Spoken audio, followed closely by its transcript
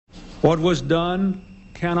What was done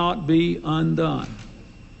cannot be undone,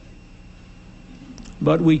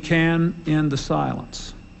 but we can end the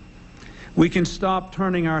silence. We can stop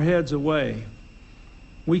turning our heads away.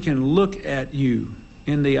 We can look at you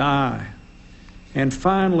in the eye and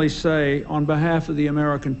finally say, on behalf of the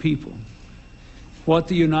American people, what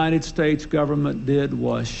the United States government did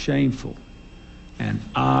was shameful, and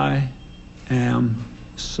I am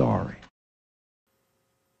sorry.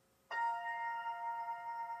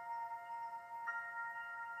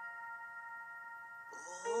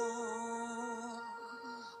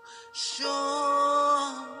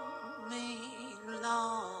 Show me,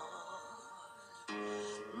 Lord,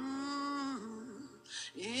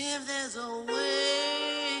 if there's a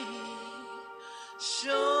way.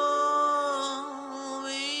 Show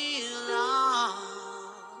me, Lord,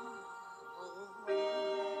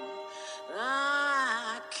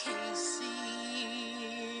 I can't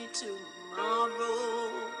see tomorrow,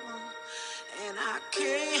 and I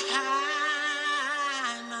can't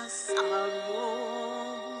hide my sorrow.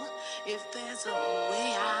 If there's a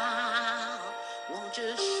way out, won't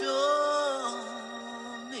you show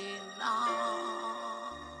me,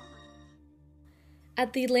 Lord?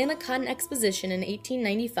 At the Atlanta Cotton Exposition in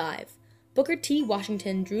 1895, Booker T.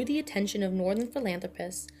 Washington drew the attention of Northern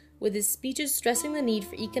philanthropists with his speeches stressing the need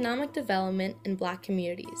for economic development in black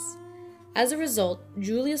communities. As a result,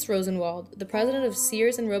 Julius Rosenwald, the president of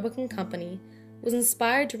Sears and Roebuck & Company, was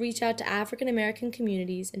inspired to reach out to African American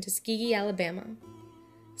communities in Tuskegee, Alabama.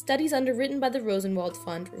 Studies underwritten by the Rosenwald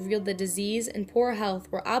Fund revealed that disease and poor health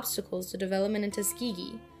were obstacles to development in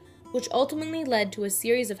Tuskegee, which ultimately led to a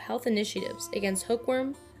series of health initiatives against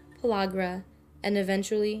hookworm, pellagra, and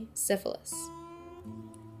eventually syphilis.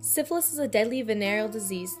 Syphilis is a deadly venereal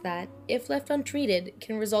disease that, if left untreated,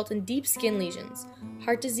 can result in deep skin lesions,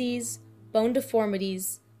 heart disease, bone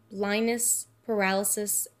deformities, blindness,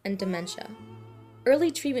 paralysis, and dementia. Early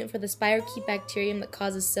treatment for the spirochete bacterium that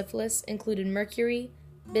causes syphilis included mercury,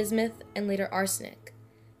 bismuth, and later arsenic.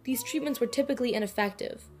 These treatments were typically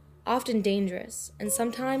ineffective, often dangerous, and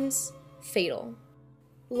sometimes fatal.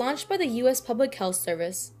 Launched by the U.S. Public Health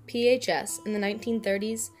Service, PHS, in the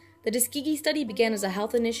 1930s, the Tuskegee Study began as a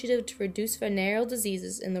health initiative to reduce venereal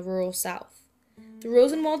diseases in the rural South. The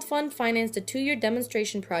Rosenwald Fund financed a 2-year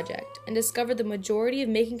demonstration project and discovered the majority of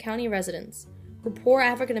Macon County residents were poor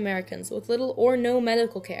African Americans with little or no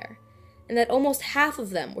medical care, and that almost half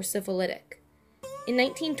of them were syphilitic. In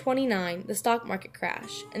 1929, the stock market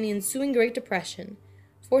crash and the ensuing Great Depression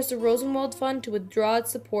forced the Rosenwald Fund to withdraw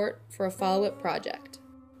its support for a follow-up project.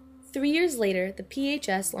 3 years later, the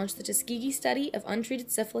PHS launched the Tuskegee Study of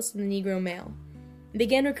untreated syphilis in the Negro male and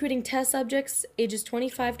began recruiting test subjects ages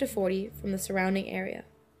 25 to 40 from the surrounding area.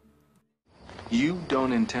 You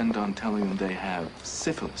don't intend on telling them they have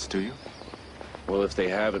syphilis, do you? Well, if they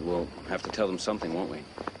have it, we'll have to tell them something, won't we?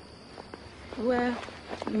 Well,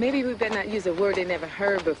 maybe we better not use a word they never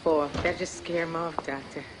heard before. That'll just scare them off,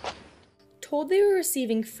 Doctor. Told they were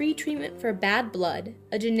receiving free treatment for bad blood,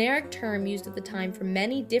 a generic term used at the time for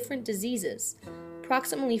many different diseases,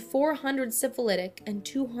 approximately 400 syphilitic and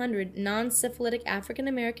 200 non-syphilitic African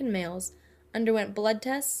American males underwent blood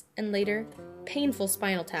tests and later painful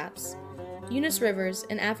spinal taps. Eunice Rivers,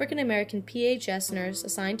 an African American PHS nurse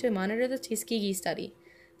assigned to monitor the Tuskegee Study,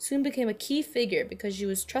 soon became a key figure because she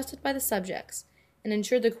was trusted by the subjects and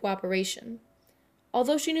ensured their cooperation.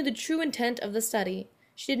 Although she knew the true intent of the study,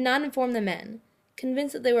 she did not inform the men,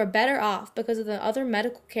 convinced that they were better off because of the other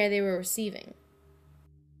medical care they were receiving.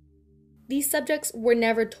 These subjects were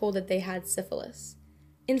never told that they had syphilis.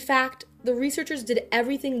 In fact, the researchers did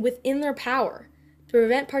everything within their power to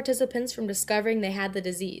prevent participants from discovering they had the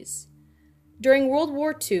disease. During World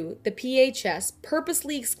War II, the PHS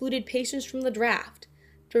purposely excluded patients from the draft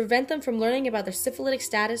to prevent them from learning about their syphilitic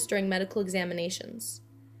status during medical examinations.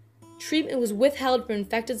 Treatment was withheld from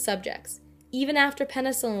infected subjects, even after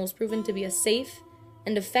penicillin was proven to be a safe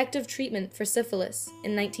and effective treatment for syphilis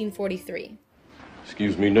in 1943.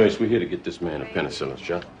 Excuse me, nurse, we're here to get this man a penicillin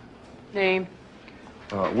shot. Name?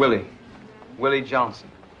 Willie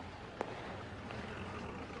Johnson.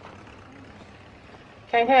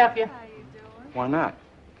 Can't help you. Why not?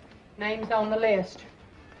 Name's on the list.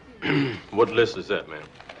 What list is that, ma'am?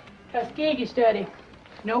 Tuskegee Study.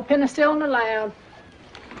 No penicillin allowed.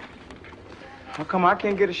 How come I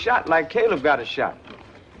can't get a shot like Caleb got a shot?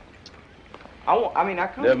 I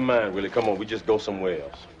come. Never mind, Willie. Come on, we just go somewhere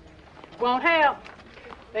else. Won't help.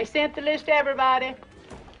 They sent the list to everybody.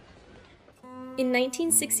 In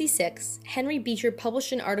 1966, Henry Beecher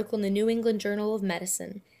published an article in the New England Journal of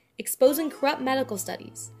Medicine exposing corrupt medical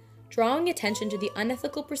studies, drawing attention to the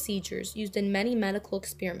unethical procedures used in many medical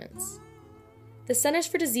experiments. The Centers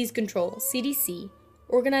for Disease Control, CDC,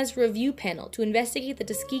 organized a review panel to investigate the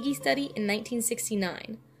Tuskegee Study in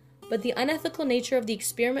 1969, but the unethical nature of the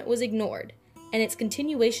experiment was ignored, and its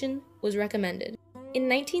continuation was recommended. In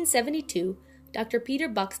 1972, Dr. Peter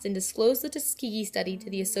Buxton disclosed the Tuskegee Study to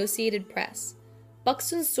the Associated Press.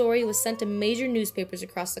 Buxton's story was sent to major newspapers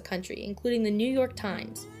across the country, including the New York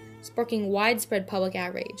Times, sparking widespread public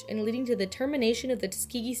outrage and leading to the termination of the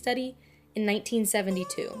Tuskegee Study in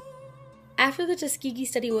 1972. After the Tuskegee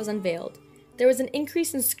Study was unveiled, there was an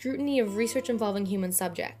increase in scrutiny of research involving human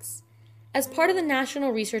subjects. As part of the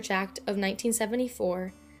National Research Act of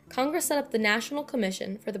 1974, Congress set up the National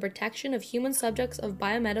Commission for the Protection of Human Subjects of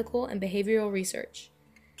Biomedical and Behavioral Research.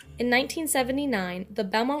 In 1979, the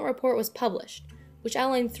Belmont Report was published, which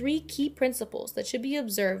outlined 3 key principles that should be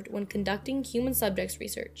observed when conducting human subjects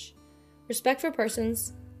research: respect for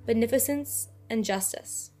persons, beneficence, and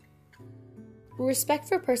justice. Respect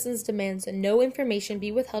for persons demands that no information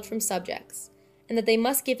be withheld from subjects, and that they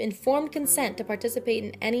must give informed consent to participate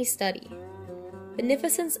in any study.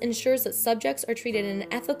 Beneficence ensures that subjects are treated in an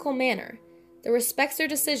ethical manner that respects their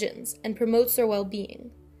decisions and promotes their well-being.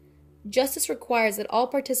 Justice requires that all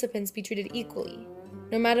participants be treated equally,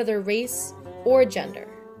 no matter their race or gender.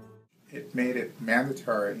 It made it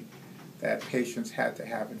mandatory that patients had to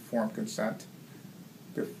have informed consent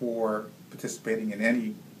before participating in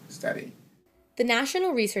any study. The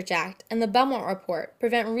National Research Act and the Belmont Report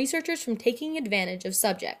prevent researchers from taking advantage of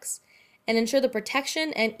subjects and ensure the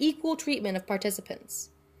protection and equal treatment of participants.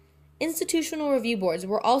 Institutional review boards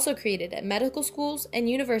were also created at medical schools and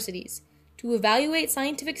universities to evaluate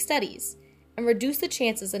scientific studies and reduce the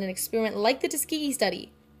chances that an experiment like the Tuskegee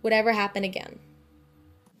Study would ever happen again.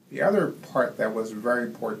 The other part that was very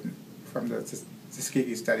important from the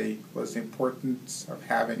Tuskegee Study was the importance of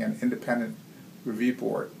having an independent review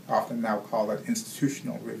board, often now called an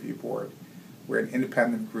institutional review board, where an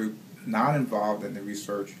independent group not involved in the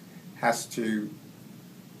research has to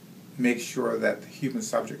make sure that the human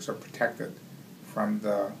subjects are protected from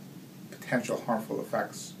the potential harmful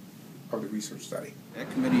effects of the research study. That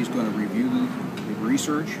committee is going to review the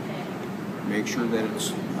research, make sure that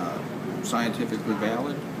it's scientifically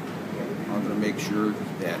valid. I'm going to make sure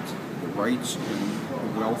that the rights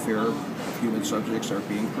and the welfare of human subjects are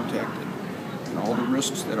being protected, and all the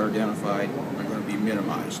risks that are identified are going to be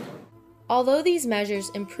minimized. Although these measures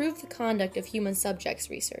improved the conduct of human subjects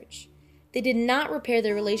research, they did not repair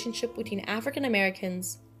the relationship between African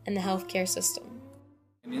Americans and the healthcare system.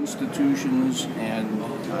 And institutions and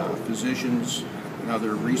physicians and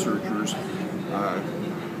other researchers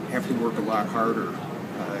have to work a lot harder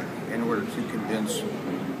in order to convince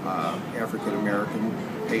African American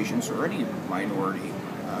patients or any minority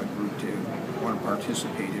group to want to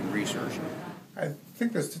participate in research. I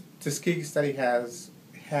think the Tuskegee Study has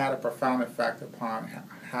had a profound effect upon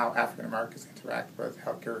how African Americans interact with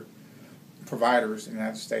healthcare providers in the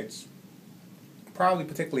United States, probably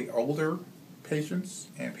particularly older patients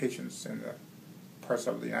and patients in the parts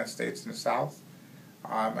of the United States in the South.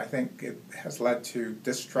 I think it has led to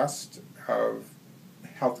distrust of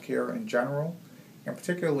healthcare in general, and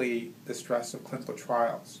particularly distrust of clinical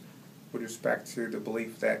trials with respect to the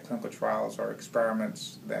belief that clinical trials are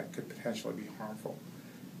experiments that could potentially be harmful.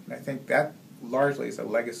 And I think that largely is a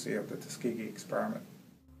legacy of the Tuskegee experiment.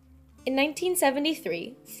 In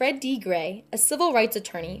 1973, Fred D. Gray, a civil rights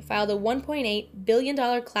attorney, filed a $1.8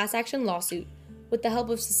 billion class action lawsuit with the help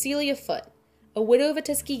of Cecilia Foote, a widow of a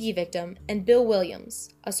Tuskegee victim, and Bill Williams,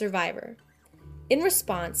 a survivor. In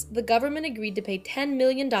response, the government agreed to pay $10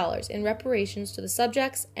 million in reparations to the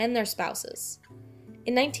subjects and their spouses.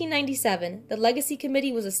 In 1997, the Legacy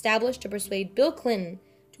Committee was established to persuade Bill Clinton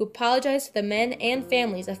to apologize to the men and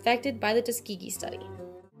families affected by the Tuskegee Study.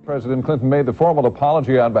 President Clinton made the formal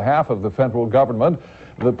apology on behalf of the federal government.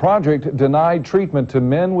 The project denied treatment to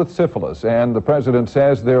men with syphilis, and the president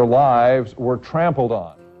says their lives were trampled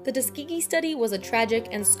on. The Tuskegee Study was a tragic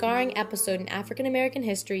and scarring episode in African American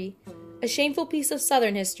history, a shameful piece of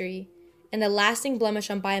Southern history, and a lasting blemish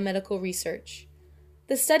on biomedical research.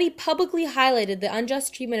 The study publicly highlighted the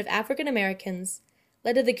unjust treatment of African Americans,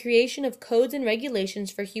 led to the creation of codes and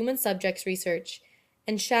regulations for human subjects research,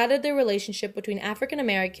 and shattered the relationship between African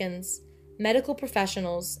Americans, medical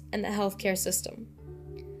professionals, and the healthcare system.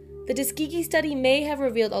 The Tuskegee Study may have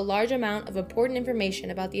revealed a large amount of important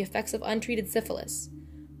information about the effects of untreated syphilis,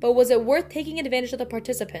 but was it worth taking advantage of the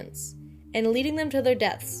participants and leading them to their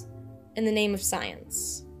deaths in the name of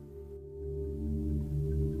science?